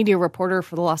corporate media reporter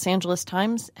for the Los Angeles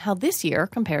Times, how this year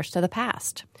compares to the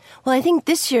past. Well, I think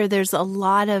this year there's a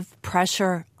lot of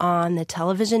pressure on the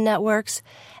television networks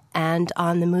and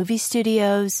on the movie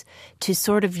studios to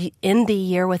sort of end the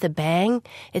year with a bang.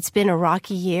 It's been a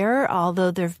rocky year, although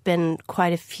there have been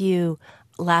quite a few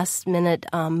last-minute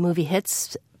movie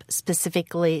hits,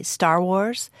 specifically Star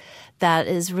Wars, that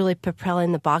is really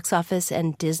propelling the box office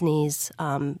and Disney's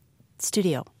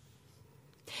studio.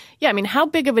 Yeah, I mean, how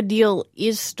big of a deal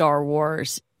is Star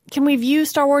Wars? Can we view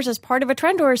Star Wars as part of a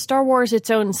trend, or is Star Wars its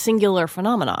own singular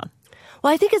phenomenon?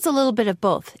 Well, I think it's a little bit of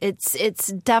both. It's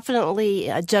definitely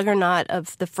a juggernaut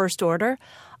of the First Order.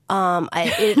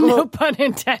 No pun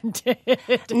intended.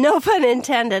 No pun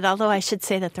intended, although I should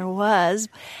say that there was.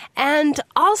 And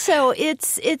also,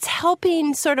 it's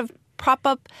helping sort of prop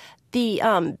up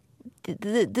the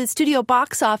studio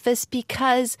box office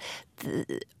because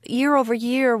year over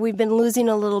year we've been losing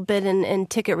a little bit in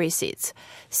ticket receipts.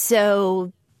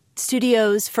 So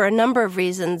studios, for a number of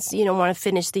reasons, want to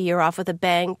finish the year off with a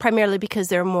bang, primarily because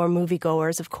there are more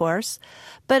moviegoers, of course,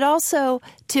 but also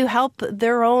to help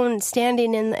their own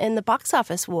standing in the box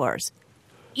office wars.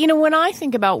 When I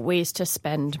think about ways to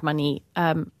spend money,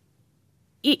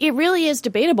 it really is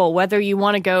debatable whether you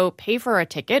want to go pay for a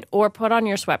ticket or put on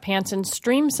your sweatpants and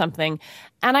stream something.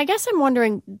 And I guess I'm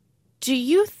wondering, do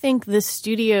you think the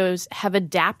studios have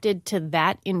adapted to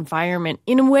that environment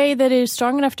in a way that is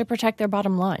strong enough to protect their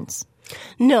bottom lines?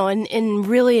 No, and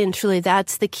really and truly,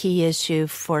 that's the key issue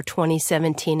for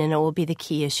 2017, and it will be the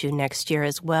key issue next year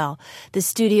as well. The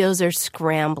studios are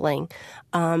scrambling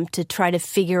to try to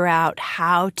figure out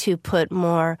how to put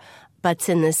more butts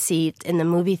in the seat in the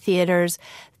movie theaters.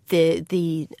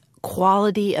 The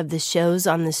quality of the shows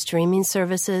on the streaming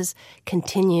services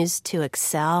continues to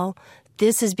excel.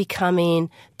 This is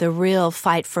becoming the real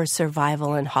fight for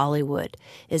survival in Hollywood,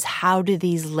 is how do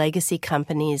these legacy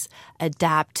companies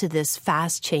adapt to this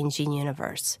fast-changing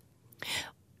universe?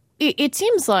 It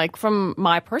seems like, from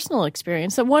my personal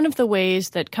experience, that one of the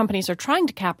ways that companies are trying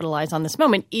to capitalize on this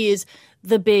moment is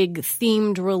the big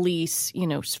themed release,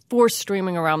 for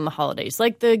streaming around the holidays,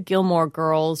 like the Gilmore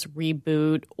Girls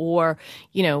reboot or,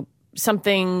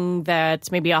 something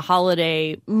that's maybe a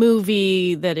holiday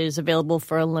movie that is available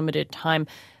for a limited time.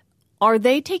 Are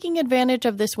they taking advantage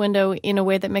of this window in a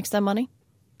way that makes them money?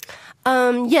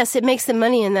 Yes, it makes them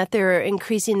money in that they're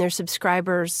increasing their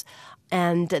subscribers,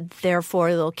 and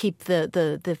therefore they'll keep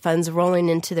the funds rolling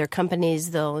into their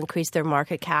companies. They'll increase their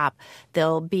market cap.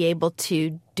 They'll be able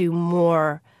to do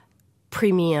more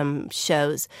premium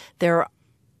shows.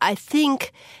 I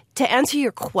think, to answer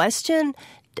your question,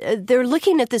 they're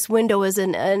looking at this window as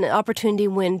an opportunity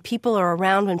when people are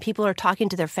around, when people are talking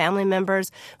to their family members,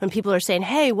 when people are saying,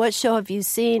 hey, what show have you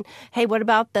seen? Hey, what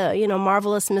about the,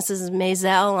 Marvelous Mrs.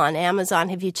 Maisel on Amazon?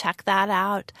 Have you checked that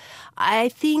out? I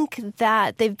think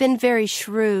that they've been very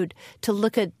shrewd to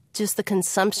look at just the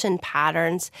consumption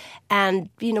patterns. And,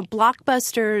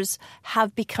 blockbusters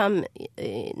have become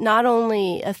not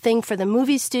only a thing for the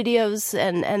movie studios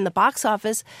and the box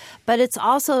office, but it's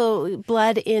also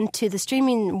bled into the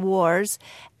streaming wars.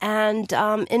 And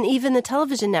even the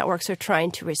television networks are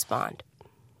trying to respond.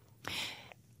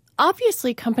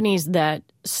 Obviously, companies that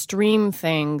stream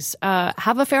things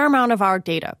have a fair amount of our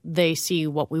data. They see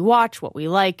what we watch, what we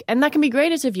like, and that can be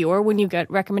great as a viewer when you get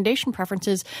recommendation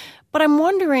preferences. But I'm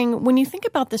wondering, when you think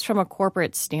about this from a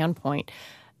corporate standpoint,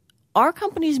 are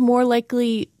companies more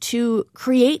likely to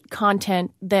create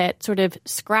content that sort of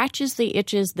scratches the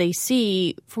itches they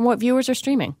see from what viewers are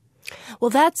streaming? Well,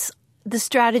 that's the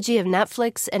strategy of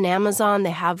Netflix and Amazon.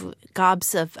 They have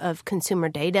gobs of consumer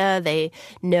data. They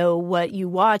know what you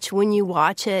watch, when you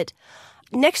watch it.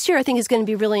 Next year, I think, is going to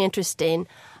be really interesting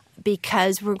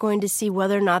because we're going to see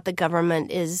whether or not the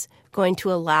government is going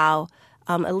to allow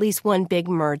at least one big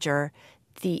merger,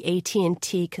 the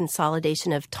AT&T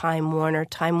consolidation of Time Warner,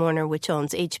 which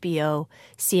owns HBO,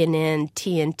 CNN,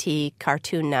 TNT,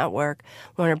 Cartoon Network,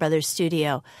 Warner Brothers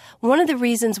Studio. One of the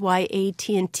reasons why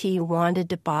AT&T wanted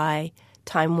to buy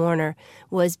Time Warner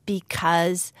was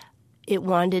because it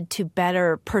wanted to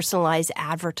better personalize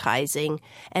advertising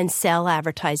and sell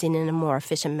advertising in a more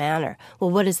efficient manner.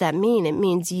 Well, what does that mean? It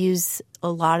means use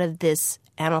a lot of this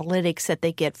analytics that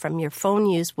they get from your phone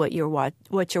use, what you're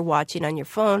watching on your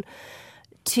phone,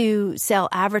 to sell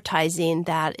advertising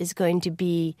that is going to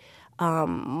be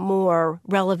more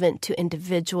relevant to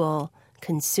individual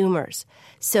consumers.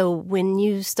 So when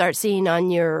you start seeing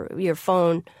on your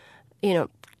phone,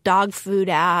 dog food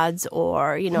ads,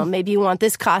 or maybe you want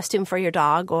this costume for your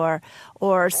dog,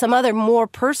 or some other more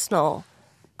personal.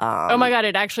 Oh my God!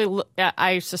 It actually,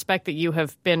 I suspect that you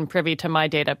have been privy to my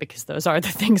data because those are the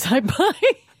things I buy.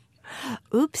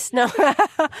 Oops, no.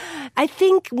 I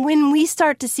think when we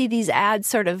start to see these ads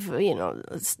sort of,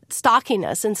 stalking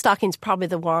us, and stalking's probably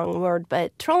the wrong word,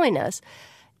 but trolling us,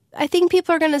 I think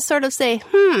people are going to sort of say,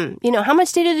 how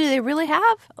much data do they really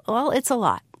have? Well, it's a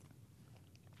lot.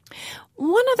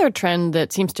 One other trend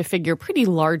that seems to figure pretty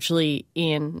largely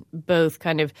in both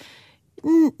kind of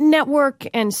network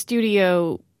and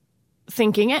studio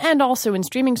thinking and also in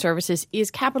streaming services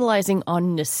is capitalizing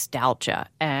on nostalgia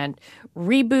and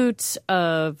reboots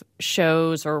of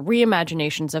shows or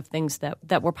reimaginations of things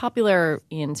that were popular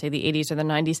in, say, the 80s or the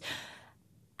 90s.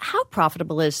 How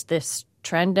profitable is this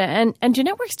trend? And do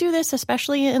networks do this,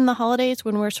 especially in the holidays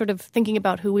when we're sort of thinking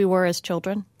about who we were as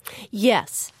children?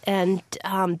 Yes, and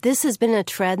this has been a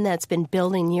trend that's been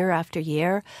building year after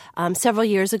year. Several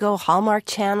years ago, Hallmark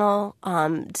Channel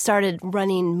started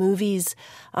running movies,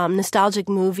 nostalgic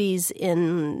movies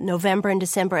in November and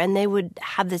December, and they would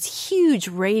have this huge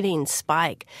rating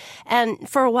spike. And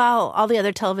for a while, all the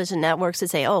other television networks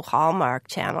would say, oh, Hallmark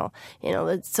Channel,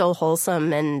 it's so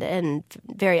wholesome and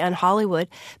very un-Hollywood.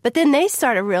 But then they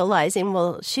started realizing,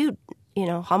 well, shoot,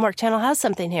 Hallmark Channel has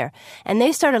something here. And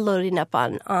they started loading up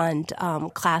on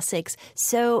classics.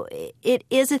 So it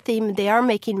is a theme. They are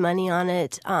making money on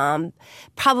it.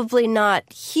 Probably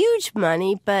not huge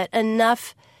money, but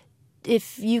enough.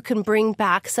 If you can bring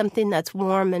back something that's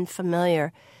warm and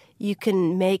familiar, you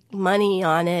can make money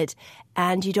on it,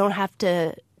 and you don't have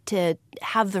to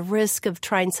have the risk of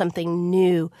trying something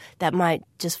new that might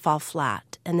just fall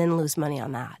flat and then lose money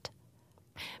on that.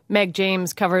 Meg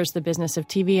James covers the business of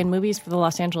TV and movies for the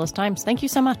Los Angeles Times. Thank you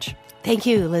so much. Thank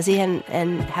you, Lizzie, and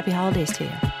happy holidays to you.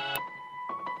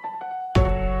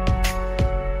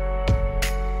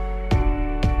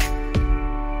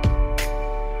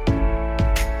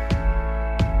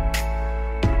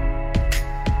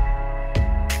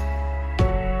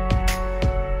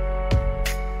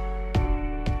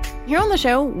 Here on the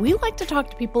show, we like to talk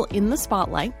to people in the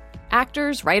spotlight,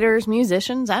 actors, writers,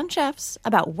 musicians, and chefs,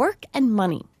 about work and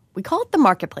money. We call it the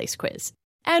Marketplace Quiz.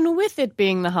 And with it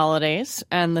being the holidays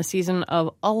and the season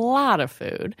of a lot of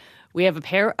food, we have a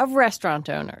pair of restaurant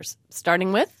owners,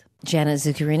 starting with Janet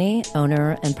Zuccherini,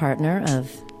 owner and partner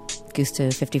of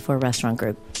Gusto 54 Restaurant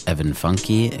Group. Evan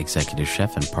Funke, executive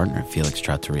chef and partner at Felix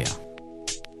Trattoria.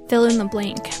 Fill in the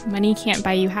blank. Money can't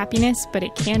buy you happiness, but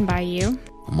it can buy you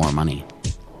more money.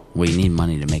 We need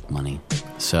money to make money.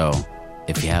 So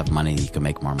if you have money, you can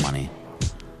make more money.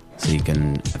 So you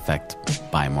can, in effect,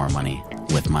 buy more money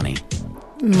with money.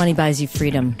 Money buys you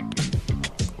freedom.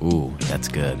 Ooh, that's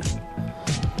good.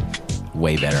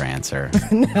 Way better answer.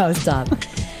 No, stop.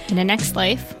 In the next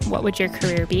life, what would your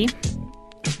career be?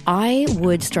 I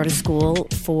would start a school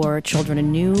for children, a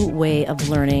new way of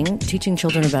learning, teaching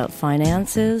children about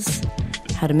finances,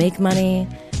 how to make money,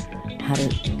 how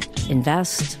to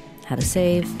invest, how to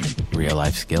save. Real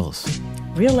life skills.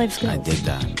 Real life skills. I dig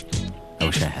that. I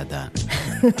wish I had that.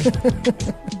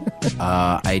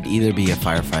 I'd either be a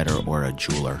firefighter or a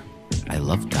jeweler. I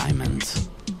love diamonds.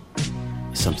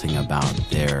 Something about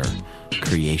their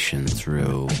creation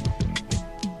through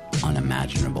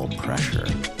unimaginable pressure.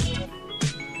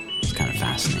 It's kind of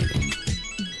fascinating.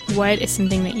 What is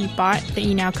something that you bought that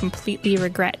you now completely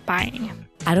regret buying?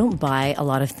 I don't buy a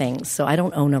lot of things, so I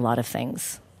don't own a lot of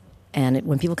things. And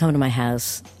when people come to my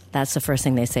house, that's the first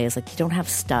thing they say is like, you don't have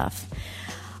stuff.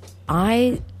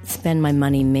 I spend my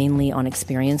money mainly on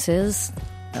experiences,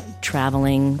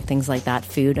 traveling, things like that,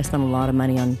 food. I spend a lot of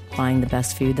money on buying the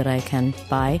best food that I can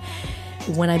buy.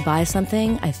 When I buy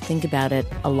something, I think about it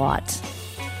a lot.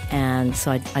 And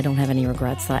so I don't have any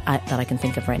regrets that I can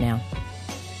think of right now.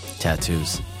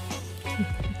 Tattoos.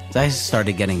 I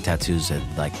started getting tattoos at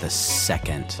like the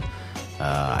second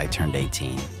I turned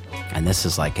 18. And this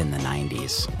is like in the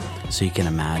 90s. So you can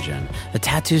imagine. The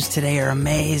tattoos today are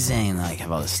amazing. Like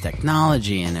have all this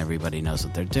technology and everybody knows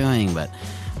what they're doing. But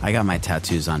I got my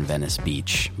tattoos on Venice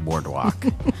Beach boardwalk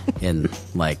in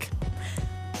like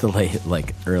the late,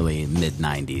 like early mid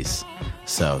 90s.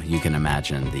 So you can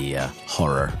imagine the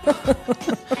horror.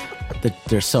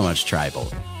 There's so much tribal.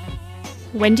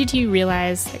 When did you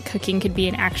realize that cooking could be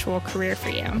an actual career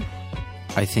for you?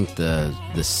 I think the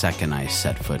second I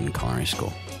set foot in culinary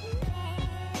school.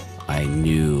 I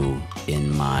knew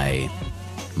in my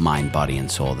mind, body,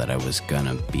 and soul that I was going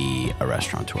to be a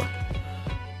restaurateur.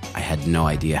 I had no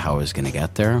idea how I was going to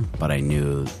get there, but I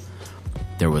knew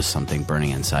there was something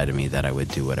burning inside of me that I would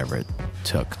do whatever it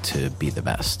took to be the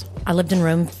best. I lived in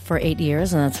Rome for 8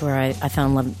 years, and that's where I fell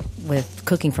in love with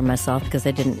cooking for myself because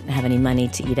I didn't have any money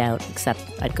to eat out, except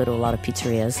I'd go to a lot of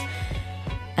pizzerias.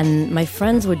 And my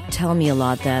friends would tell me a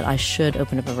lot that I should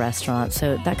open up a restaurant.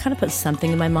 So that kind of put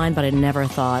something in my mind, but I never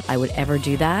thought I would ever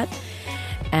do that.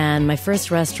 And my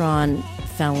first restaurant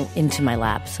fell into my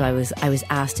lap. So I was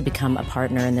asked to become a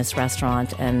partner in this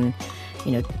restaurant. And,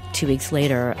 2 weeks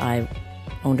later, I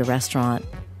owned a restaurant.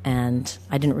 And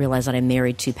I didn't realize that I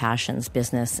married two passions,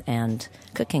 business and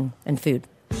cooking and food.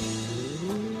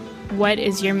 What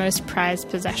is your most prized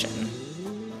possession?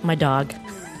 My dog.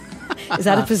 Is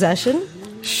that a possession?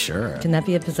 Sure. Can that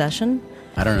be a possession?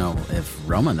 I don't know if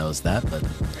Roma knows that, but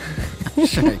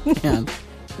sure I can.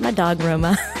 My dog,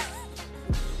 Roma.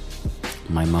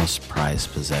 My most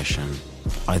prized possession.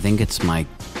 I think it's my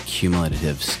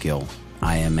cumulative skill.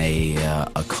 I am a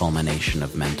culmination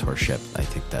of mentorship. I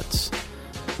think that's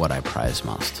what I prize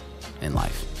most in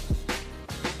life.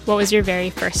 What was your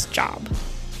very first job?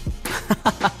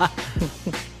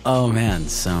 Oh man,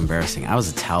 so embarrassing. I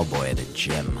was a towel boy at a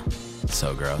gym.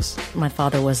 So gross. My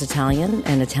father was Italian,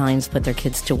 and Italians put their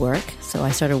kids to work. So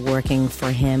I started working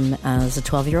for him as a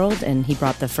 12-year-old, and he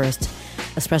brought the first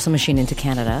espresso machine into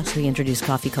Canada. So he introduced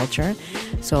coffee culture.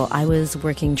 So I was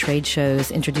working trade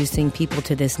shows, introducing people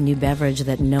to this new beverage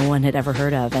that no one had ever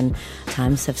heard of. And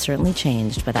times have certainly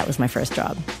changed, but that was my first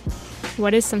job.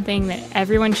 What is something that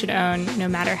everyone should own, no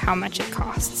matter how much it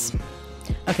costs?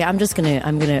 Okay, I'm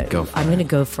gonna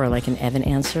go for like an Evan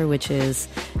answer, which is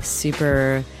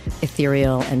super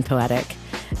ethereal and poetic.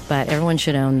 But everyone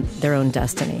should own their own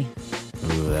destiny.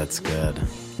 Ooh, that's good.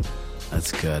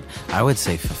 That's good. I would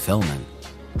say fulfillment.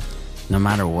 No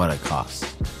matter what it costs.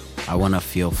 I want to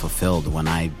feel fulfilled. When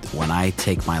I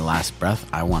take my last breath,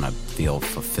 I want to feel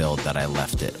fulfilled that I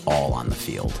left it all on the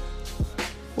field.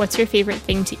 What's your favorite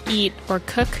thing to eat or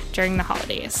cook during the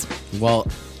holidays? Well,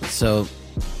 so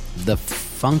the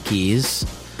Funkies,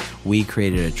 we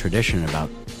created a tradition about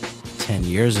 10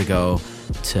 years ago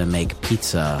to make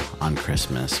pizza on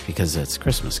Christmas because it's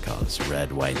Christmas colors,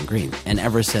 red, white, and green. And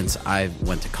ever since I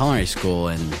went to culinary school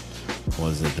in,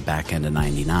 the back end of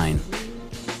 99,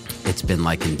 it's been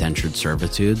like indentured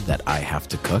servitude that I have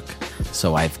to cook.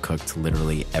 So I've cooked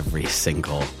literally every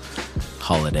single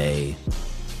holiday,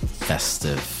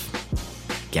 festive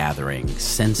gathering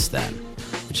since then,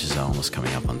 which is almost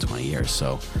coming up on 20 years.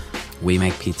 So we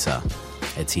make pizza.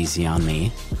 It's easy on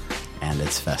me, and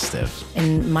it's festive.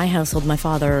 In my household, my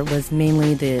father was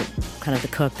mainly the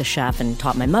cook, the chef, and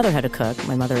taught my mother how to cook.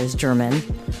 My mother is German.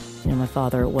 My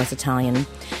father was Italian.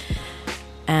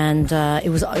 And it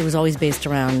was always based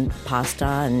around pasta,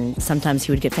 and sometimes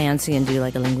he would get fancy and do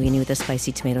like a linguine with a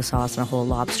spicy tomato sauce and a whole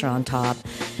lobster on top.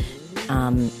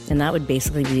 And that would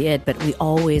basically be it. But we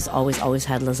always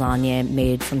had lasagna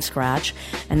made from scratch.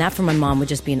 And that for my mom would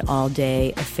just be an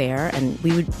all-day affair. And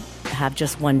we would have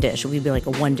just one dish. It would be like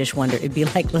a one-dish wonder. It'd be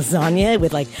like lasagna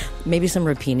with like maybe some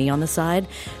rapini on the side.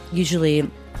 Usually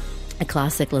a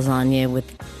classic lasagna with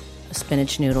a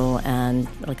spinach noodle and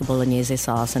like a bolognese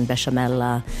sauce and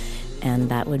bechamel. And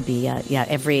that would be, I'm going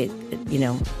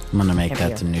to make that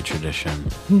year. the new tradition.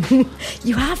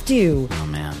 You have to. Oh,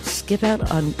 man. Skip out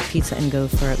on pizza and go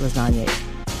for lasagna.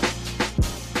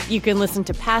 You can listen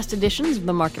to past editions of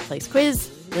the Marketplace Quiz,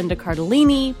 Linda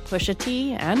Cardellini, Pusha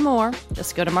T, and more.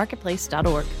 Just go to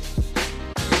marketplace.org.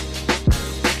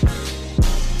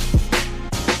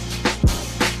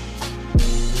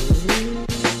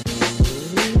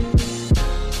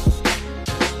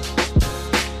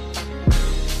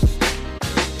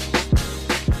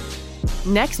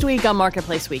 Next week on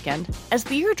Marketplace Weekend, as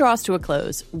the year draws to a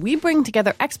close, we bring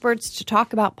together experts to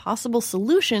talk about possible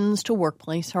solutions to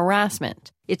workplace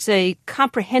harassment. It's a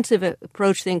comprehensive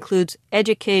approach that includes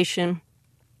education,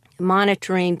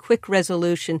 monitoring, quick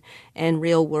resolution, and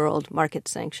real-world market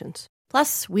sanctions.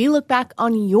 Plus, we look back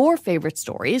on your favorite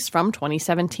stories from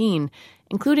 2017,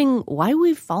 including why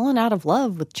we've fallen out of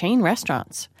love with chain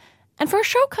restaurants. And for a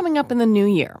show coming up in the new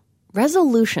year,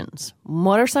 resolutions.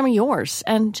 What are some of yours?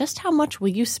 And just how much will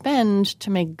you spend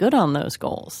to make good on those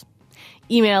goals?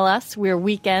 Email us. We're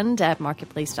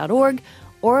weekend@marketplace.org,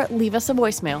 or leave us a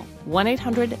voicemail,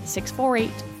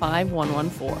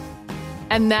 1-800-648-5114.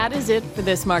 And that is it for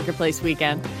this Marketplace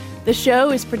Weekend. The show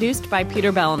is produced by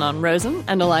Peter Balanon-Rosen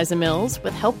and Eliza Mills,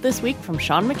 with help this week from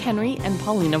Sean McHenry and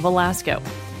Paulina Velasco.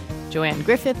 Joanne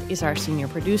Griffith is our senior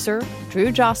producer.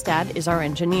 Drew Jostad is our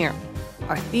engineer.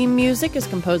 Our theme music is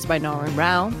composed by Narin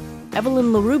Rao. Evelyn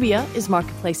LaRubia is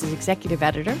Marketplace's executive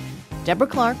editor. Deborah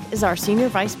Clark is our senior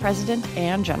vice president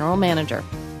and general manager.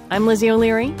 I'm Lizzie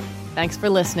O'Leary. Thanks for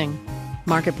listening.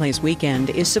 Marketplace Weekend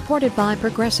is supported by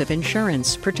Progressive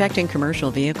Insurance, protecting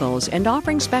commercial vehicles and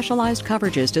offering specialized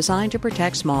coverages designed to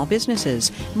protect small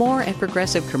businesses. More at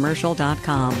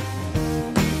progressivecommercial.com.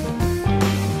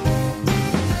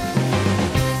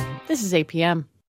 This is APM.